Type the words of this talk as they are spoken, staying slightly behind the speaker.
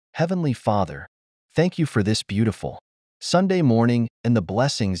Heavenly Father, thank you for this beautiful Sunday morning and the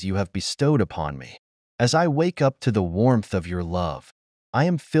blessings you have bestowed upon me. As I wake up to the warmth of your love, I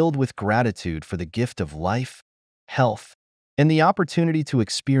am filled with gratitude for the gift of life, health, and the opportunity to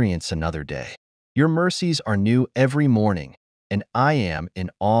experience another day. Your mercies are new every morning, and I am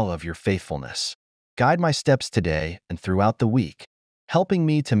in awe of your faithfulness. Guide my steps today and throughout the week, helping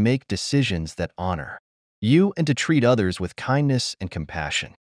me to make decisions that honor you and to treat others with kindness and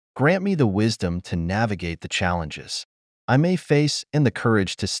compassion. Grant me the wisdom to navigate the challenges I may face and the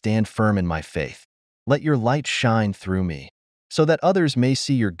courage to stand firm in my faith. Let your light shine through me, so that others may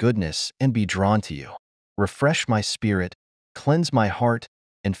see your goodness and be drawn to you. Refresh my spirit, cleanse my heart,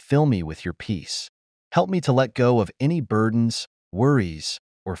 and fill me with your peace. Help me to let go of any burdens, worries,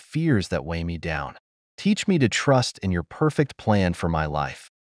 or fears that weigh me down. Teach me to trust in your perfect plan for my life,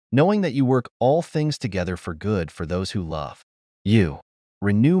 knowing that you work all things together for good for those who love you.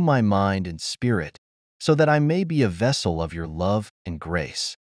 Renew my mind and spirit, so that I may be a vessel of your love and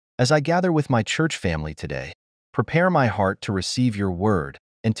grace. As I gather with my church family today, prepare my heart to receive your word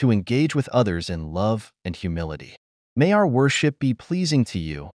and to engage with others in love and humility. May our worship be pleasing to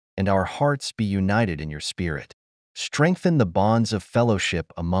you and our hearts be united in your spirit. Strengthen the bonds of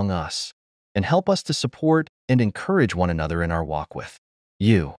fellowship among us and help us to support and encourage one another in our walk with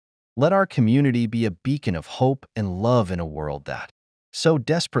you. Let our community be a beacon of hope and love in a world that so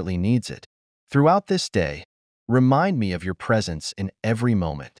desperately needs it. Throughout this day, remind me of your presence in every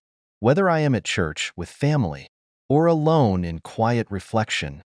moment. Whether I am at church with family or alone in quiet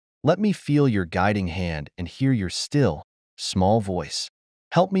reflection, let me feel your guiding hand and hear your still, small voice.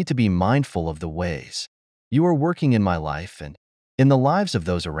 Help me to be mindful of the ways you are working in my life and in the lives of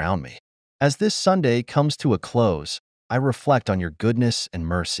those around me. As this Sunday comes to a close, I reflect on your goodness and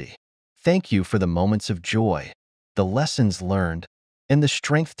mercy. Thank you for the moments of joy, the lessons learned, and the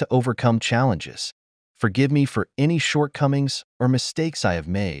strength to overcome challenges. Forgive me for any shortcomings or mistakes I have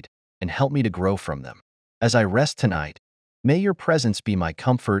made, and help me to grow from them. As I rest tonight, may your presence be my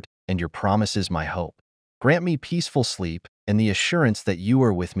comfort and your promises my hope. Grant me peaceful sleep and the assurance that you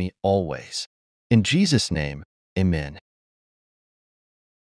are with me always. In Jesus' name, amen.